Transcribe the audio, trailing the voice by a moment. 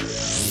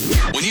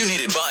When you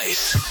need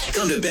advice,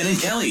 come to Ben and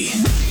Kelly.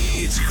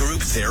 It's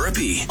group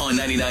therapy on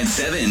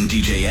 99.7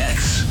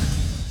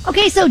 DJX.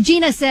 Okay, so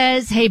Gina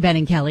says, hey, Ben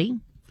and Kelly,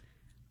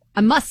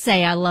 I must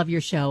say I love your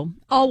show.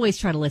 Always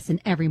try to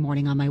listen every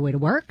morning on my way to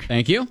work.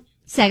 Thank you.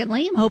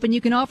 Secondly, I'm hoping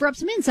you can offer up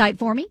some insight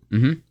for me.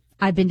 Mm-hmm.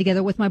 I've been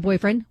together with my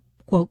boyfriend,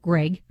 quote,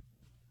 Greg,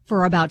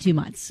 for about 2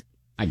 months.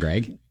 Hi,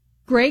 Greg.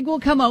 Greg will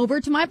come over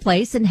to my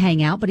place and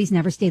hang out, but he's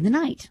never stayed the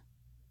night.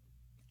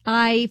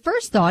 I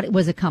first thought it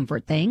was a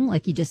comfort thing,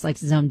 like he just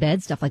likes his own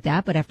bed, stuff like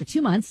that. But after 2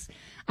 months,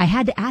 I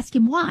had to ask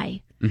him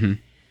why. Mm-hmm.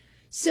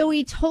 So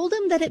he told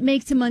him that it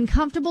makes him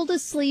uncomfortable to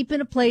sleep in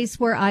a place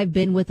where I've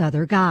been with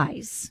other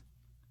guys.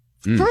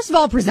 First of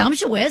all,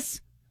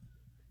 presumptuous.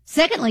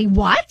 Secondly,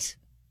 what?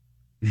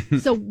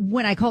 So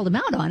when I called him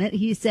out on it,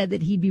 he said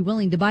that he'd be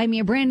willing to buy me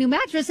a brand new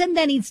mattress and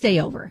then he'd stay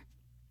over.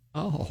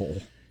 Oh.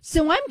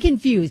 So I'm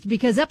confused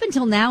because up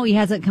until now, he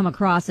hasn't come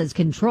across as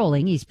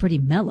controlling. He's pretty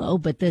mellow,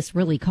 but this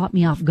really caught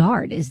me off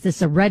guard. Is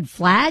this a red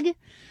flag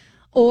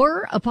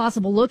or a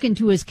possible look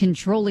into his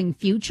controlling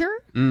future?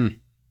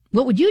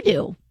 What would you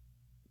do?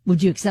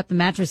 Would you accept the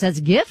mattress as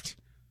a gift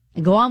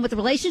and go on with the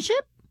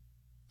relationship?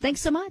 Thanks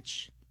so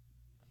much.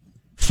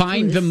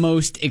 Find the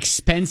most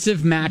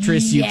expensive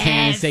mattress you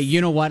can and say,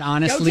 you know what,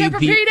 honestly,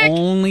 the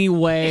only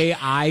way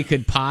I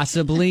could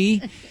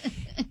possibly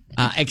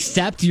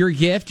accept your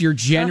gift, your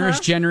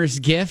generous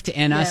gift,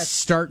 and us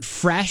start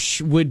fresh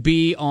would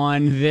be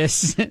on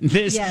this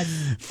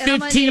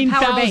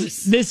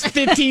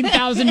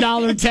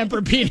 $15,000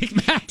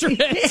 Tempur-Pedic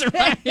mattress.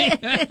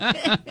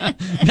 Right?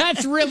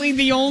 That's really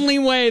the only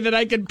way that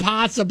I could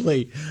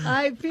possibly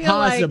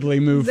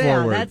move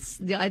forward.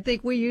 I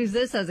think we use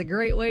this as a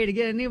great way to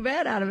get a new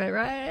bed out of it,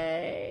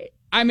 right?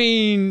 I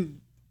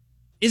mean,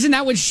 isn't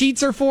that what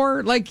sheets are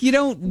for? Like, you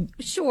don't.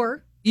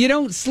 Sure. You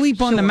don't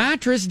sleep on the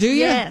mattress, do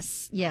you?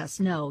 Yes.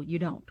 No, you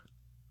don't.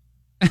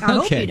 I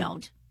hope you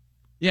don't.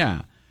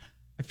 Yeah.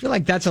 I feel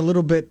like that's a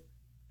little bit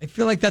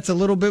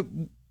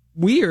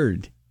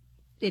weird.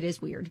 It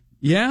is weird.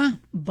 Yeah?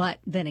 But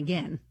then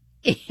again,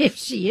 if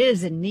she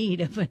is in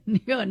need of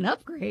an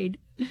upgrade,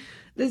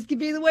 this could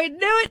be the way to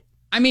do it.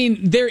 I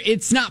mean,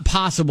 it's not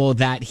possible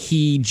that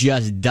he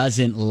just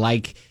doesn't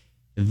like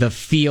the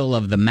feel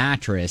of the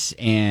mattress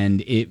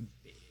and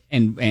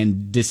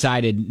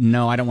decided,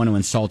 no, I don't want to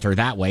insult her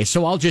that way,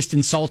 so I'll just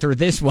insult her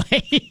this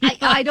way.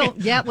 I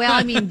don't, well,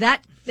 I mean,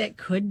 that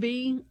could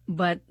be,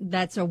 but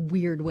that's a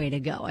weird way to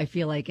go. I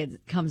feel like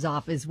it comes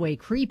off as way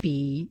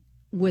creepy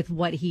with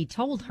what he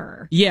told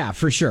her. Yeah,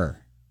 for sure.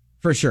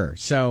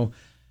 So,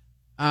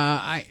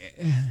 and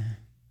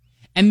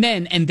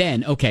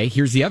then, okay,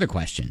 here's the other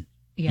question.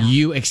 Yeah.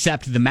 You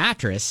accept the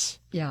mattress.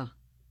 Yeah.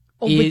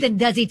 Oh, but then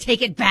does he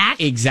take it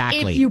back?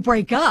 Exactly. If you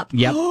break up.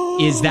 Yep.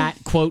 Is that,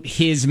 quote,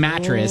 his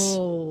mattress?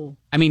 Oh.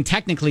 I mean,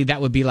 technically,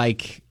 that would be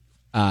like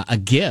a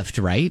gift,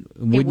 right?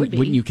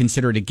 Wouldn't you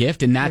consider it a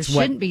gift? And that's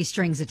there shouldn't be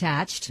strings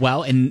attached.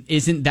 Well, and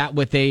isn't that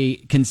what they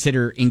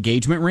consider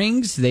engagement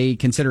rings? They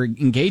consider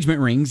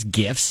engagement rings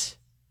gifts.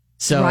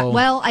 So, right.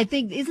 Well, I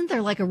think, isn't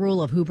there like a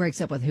rule of who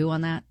breaks up with who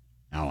on that?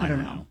 Oh, I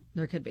don't know.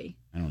 There could be.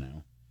 I don't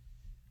know.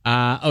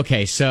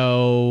 Okay,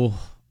 so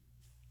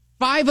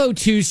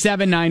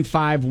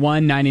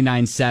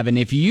 502-795-1997.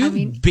 If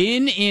you've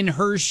been in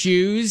her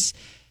shoes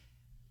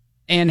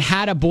and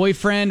had a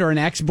boyfriend or an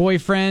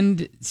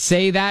ex-boyfriend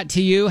say that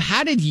to you,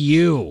 how did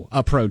you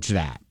approach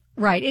that?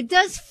 Right. It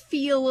does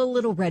feel a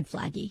little red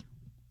flaggy.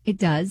 It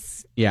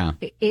does. Yeah.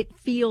 It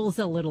feels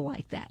a little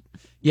like that.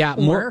 Yeah,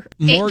 more.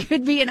 It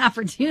could be an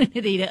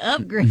opportunity to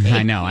upgrade.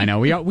 I know.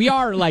 We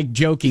are like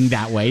joking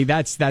that way.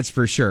 That's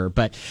for sure.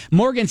 But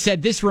Morgan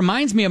said, this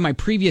reminds me of my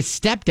previous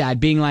stepdad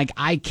being like,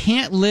 I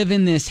can't live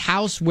in this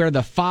house where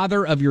the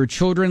father of your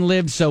children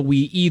lived, so we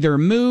either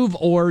move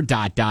or ...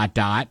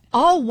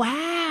 Oh,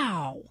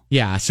 wow.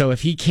 Yeah, so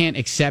if he can't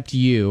accept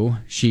you,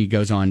 she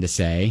goes on to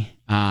say,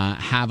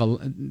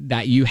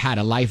 that you had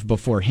a life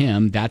before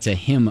him, that's a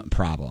him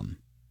problem.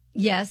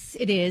 Yes,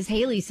 it is.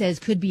 Haley says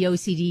could be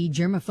OCD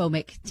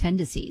germophobic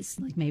tendencies.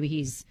 Like maybe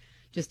he's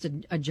just a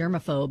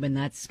germaphobe, and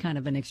that's kind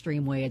of an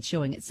extreme way it's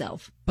showing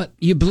itself. But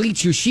you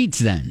bleach your sheets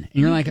then, and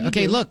you're like,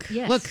 okay, look,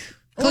 clean.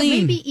 Or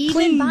maybe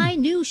even buy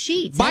new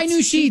sheets. Buy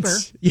new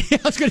sheets. Yeah, I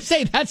was going to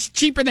say, that's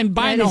cheaper than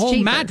buying a whole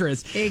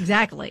mattress.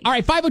 Exactly. All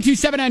right,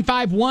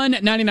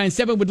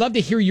 502-795-1997. Would love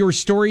to hear your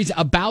stories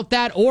about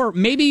that, or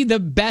maybe the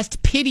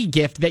best pity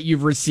gift that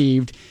you've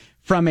received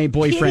from a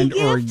boyfriend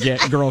or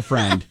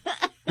girlfriend.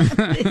 Is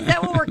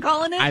that what we're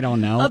calling it? I don't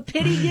know. A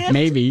pity gift?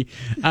 Maybe.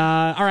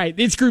 All right,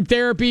 it's group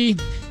therapy.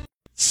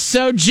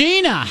 So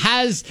Gina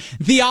has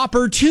the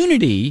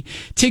opportunity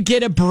to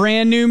get a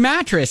brand new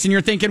mattress. And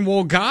you're thinking,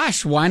 well,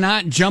 gosh, why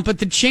not jump at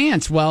the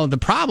chance? Well, the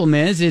problem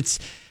is it's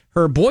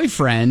her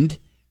boyfriend,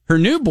 her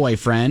new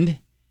boyfriend,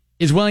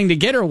 is willing to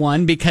get her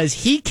one because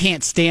he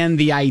can't stand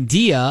the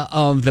idea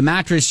of the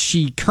mattress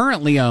she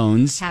currently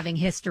owns having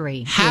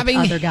history with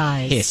other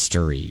guys.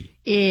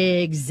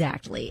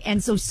 Exactly.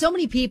 And so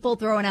many people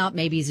throwing out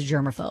maybe he's a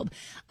germaphobe.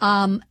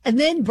 And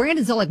then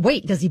Brandon's all like,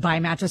 wait, does he buy a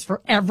mattress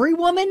for every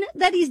woman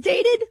that he's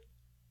dated?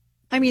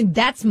 I mean,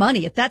 that's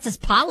money. If that's his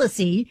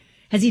policy,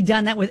 Has he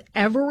done that with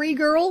every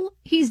girl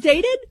he's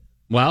dated?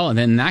 Well, and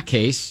then in that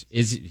case,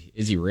 is he dated? Well, and then in that case,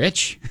 is he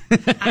rich?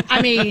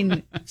 I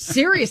mean,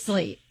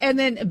 seriously. And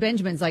then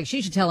Benjamin's like,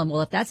 she should tell him,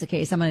 well, if that's the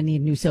case, I'm going to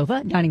need a new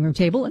sofa, dining room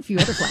table, and a few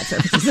other flat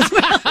surfaces as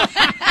well.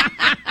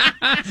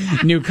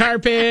 New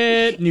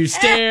carpet, new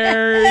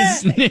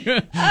stairs.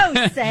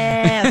 Oh,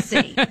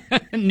 sassy.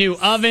 New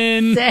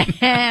oven.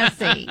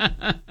 Sassy.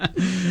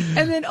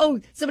 And then,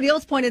 somebody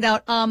else pointed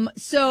out,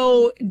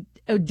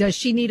 does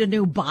she need a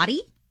new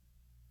body?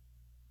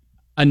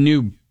 A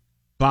new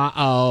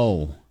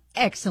Oh.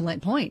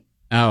 Excellent point.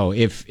 Oh,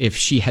 if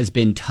she has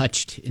been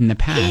touched in the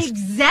past.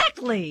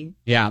 Exactly.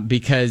 Yeah,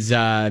 because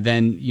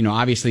then,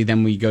 obviously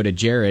then we go to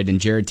Jared, and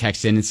Jared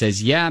texts in and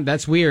says, yeah,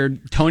 that's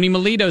weird. Tony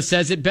Melito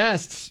says it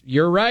best.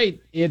 You're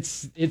right.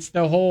 It's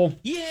the whole...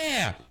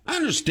 Yeah, I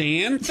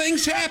understand.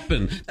 Things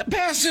happen. The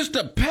past is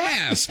the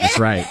past. That's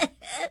right.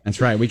 That's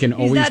right. We can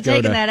always go to... He's not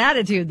taking that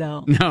attitude,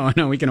 though.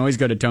 No, we can always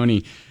go to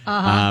Tony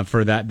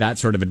for that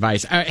sort of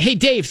advice. Hey,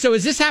 Dave, so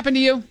has this happened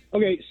to you?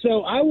 Okay,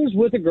 so I was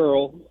with a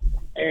girl,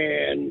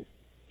 and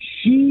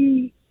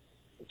she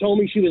told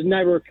me she was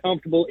never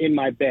comfortable in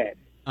my bed.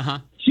 Uh-huh.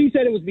 She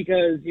said it was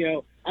because,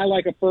 I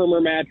like a firmer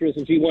mattress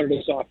and she wanted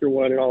a softer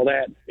one and all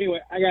that. Anyway,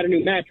 I got a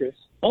new mattress.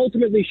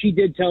 Ultimately, she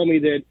did tell me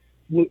that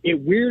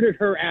it weirded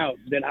her out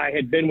that I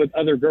had been with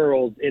other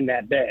girls in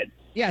that bed.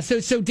 Yeah,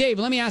 so Dave,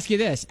 let me ask you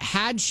this.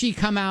 Had she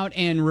come out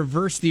and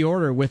reversed the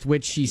order with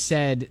which she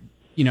said,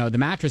 the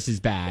mattress is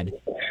bad,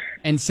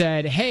 and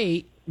said,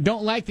 hey,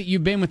 don't like that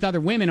you've been with other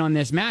women on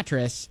this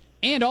mattress,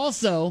 and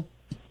also...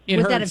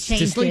 Would that have to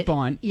changed sleep it?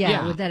 on.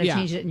 Yeah, would that have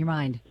changed it in your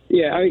mind?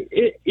 Yeah,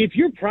 if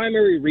your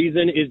primary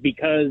reason is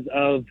because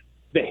of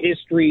the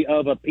history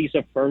of a piece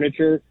of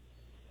furniture,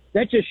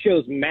 that just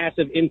shows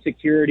massive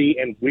insecurity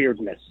and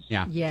weirdness.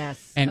 Yeah.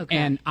 Yes.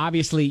 And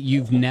obviously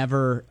you've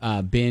never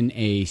been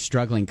a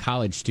struggling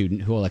college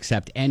student who will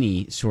accept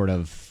any sort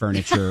of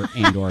furniture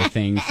and or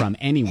thing from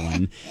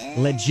anyone.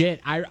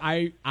 Legit,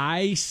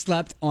 I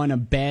slept on a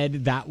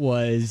bed that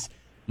was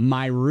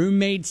my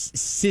roommate's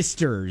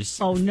sister's.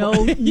 Oh,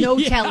 no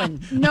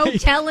telling. No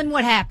telling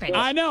what happened.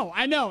 I know.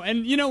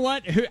 And you know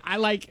what?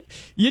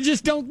 You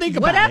just don't think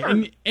about Whatever.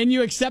 it. And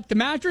you accept the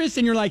mattress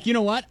and you're like, you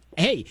know what?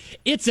 Hey,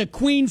 it's a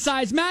queen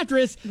size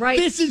mattress. Right.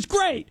 This is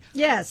great.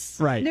 Yes.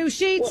 Right. New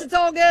sheets. It's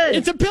all good.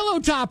 It's a pillow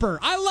topper.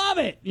 I love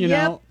it. You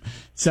know?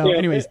 So Yeah,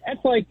 anyways.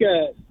 that's like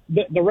the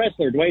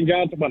wrestler, Dwayne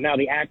Johnson, but now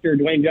the actor,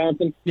 Dwayne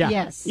Johnson. Yeah.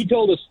 Yes. He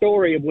told a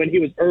story of when he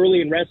was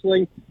early in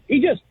wrestling. He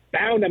just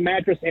found a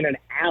mattress in an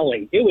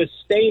alley. It was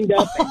stained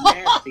up and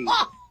nasty.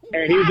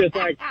 And he was just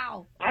like,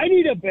 I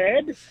need a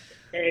bed.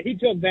 And he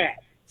took that.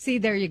 See,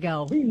 there you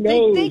go.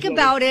 knows Think what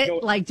about it's it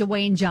going- like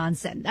Dwayne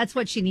Johnson. That's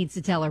what she needs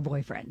to tell her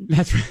boyfriend.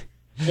 That's right.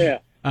 Yeah.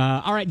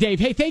 All right, Dave.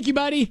 Hey, thank you,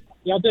 buddy.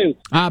 Y'all do.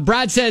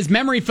 Brad says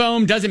memory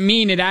foam doesn't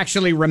mean it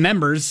actually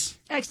remembers.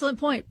 Excellent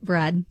point,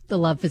 Brad. The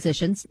love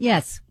physicians.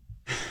 Yes,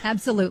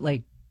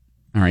 absolutely.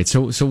 All right.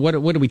 So what are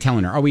we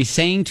telling her? Are we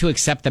saying to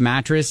accept the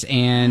mattress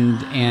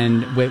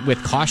and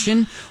with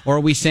caution, or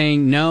are we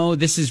saying no?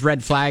 This is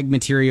red flag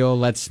material.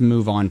 Let's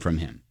move on from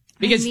him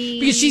because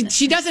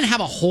she doesn't have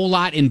a whole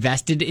lot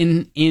invested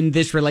in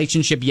this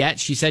relationship yet.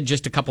 She said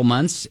just a couple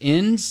months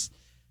in.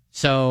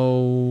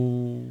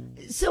 So,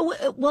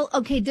 well,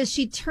 okay, does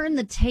she turn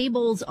the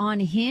tables on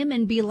him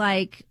and be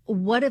like,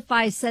 what if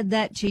I said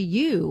that to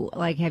you?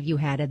 Like, have you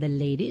had other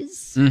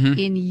ladies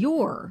in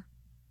your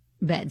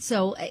bed?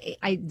 So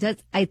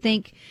I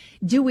think,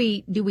 do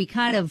we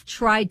kind of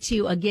try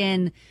to,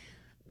 again,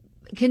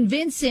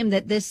 convince him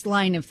that this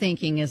line of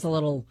thinking is a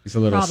little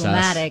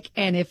problematic. Sus.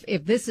 And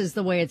if this is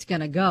the way it's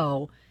going to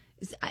go,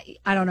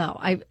 I don't know.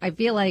 I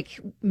feel like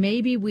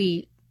maybe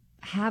we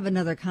have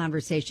another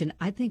conversation.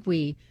 I think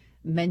we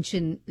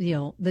mention,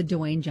 the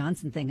Dwayne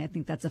Johnson thing. I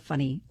think that's a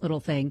funny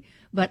little thing,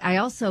 but I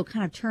also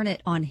kind of turn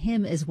it on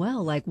him as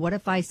well. Like, what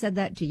if I said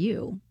that to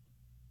you?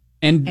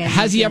 And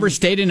has he ever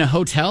stayed in a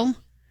hotel?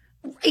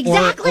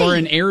 Exactly. Or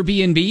an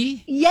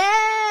Airbnb?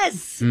 Yes.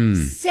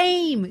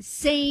 Same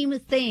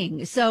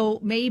thing. So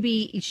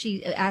maybe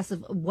she asked,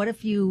 what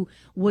if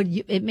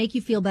would it make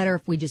you feel better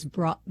if we just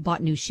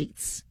bought new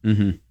sheets?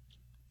 Mm-hmm.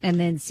 And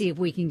then see if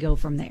we can go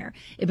from there.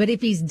 But if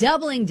he's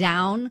doubling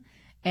down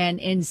and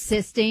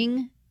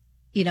insisting,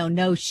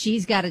 no,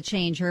 she's got to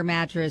change her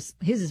mattress.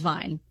 His is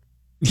fine.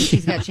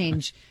 She's got to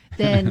change.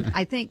 Then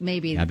I think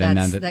maybe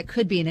that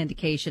could be an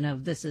indication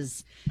of this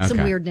is some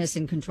weirdness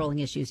and controlling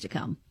issues to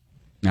come.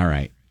 All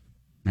right.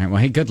 Well,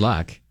 hey, good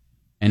luck.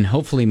 And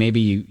hopefully maybe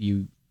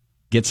you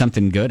get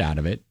something good out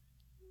of it.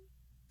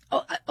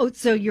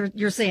 So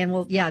you're saying,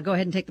 well, yeah, go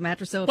ahead and take the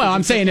mattress off. Well,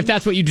 I'm saying if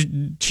that's what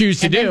you choose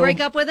to do. Then break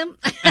up with him?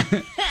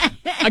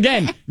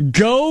 Again,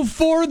 go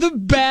for the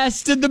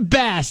best of the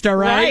best, all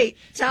right? Right.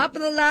 Top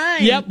of the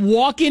line. Yep.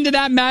 Walk into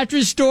that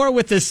mattress store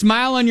with a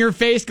smile on your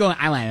face going,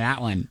 I like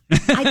that one.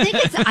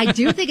 I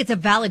do think it's a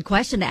valid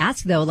question to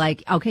ask, though.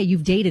 Like, okay,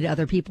 you've dated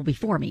other people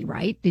before me,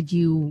 right? Did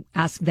you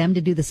ask them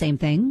to do the same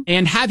thing?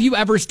 And have you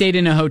ever stayed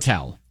in a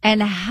hotel?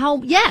 And how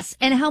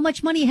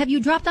much money have you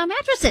dropped on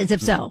mattresses,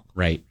 if so?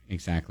 Right,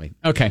 exactly.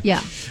 Okay.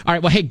 Yeah. All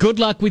right, well, hey, good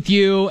luck with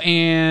you,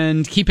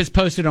 and keep us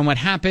posted on what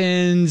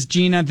happens.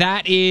 Gina,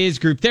 that is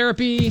group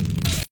therapy.